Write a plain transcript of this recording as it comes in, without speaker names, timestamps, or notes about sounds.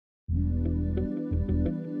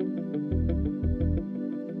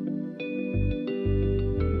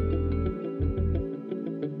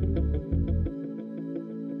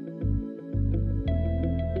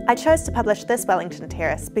I chose to publish this Wellington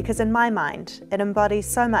terrace because in my mind, it embodies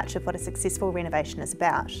so much of what a successful renovation is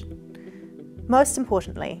about. Most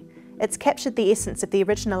importantly, it's captured the essence of the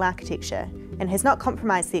original architecture and has not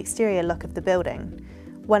compromised the exterior look of the building,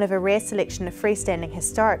 one of a rare selection of freestanding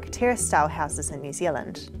historic terrace-style houses in New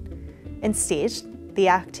Zealand. Instead, the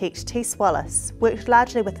architect Tse Wallace worked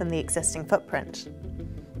largely within the existing footprint.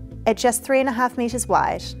 At just 3.5 metres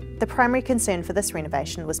wide, the primary concern for this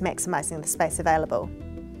renovation was maximising the space available.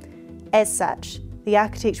 As such, the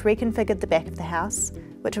architect reconfigured the back of the house,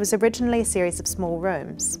 which was originally a series of small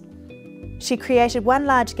rooms. She created one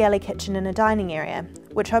large galley kitchen and a dining area,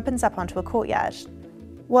 which opens up onto a courtyard.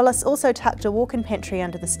 Wallace also tucked a walk-in pantry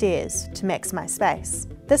under the stairs to maximise space.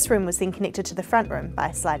 This room was then connected to the front room by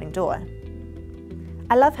a sliding door.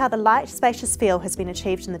 I love how the light, spacious feel has been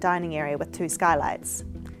achieved in the dining area with 2 skylights.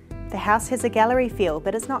 The house has a gallery feel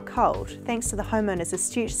but is not cold, thanks to the homeowner's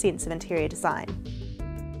astute sense of interior design.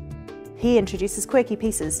 He introduces quirky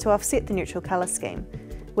pieces to offset the neutral colour scheme,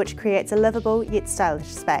 which creates a livable yet stylish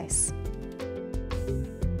space.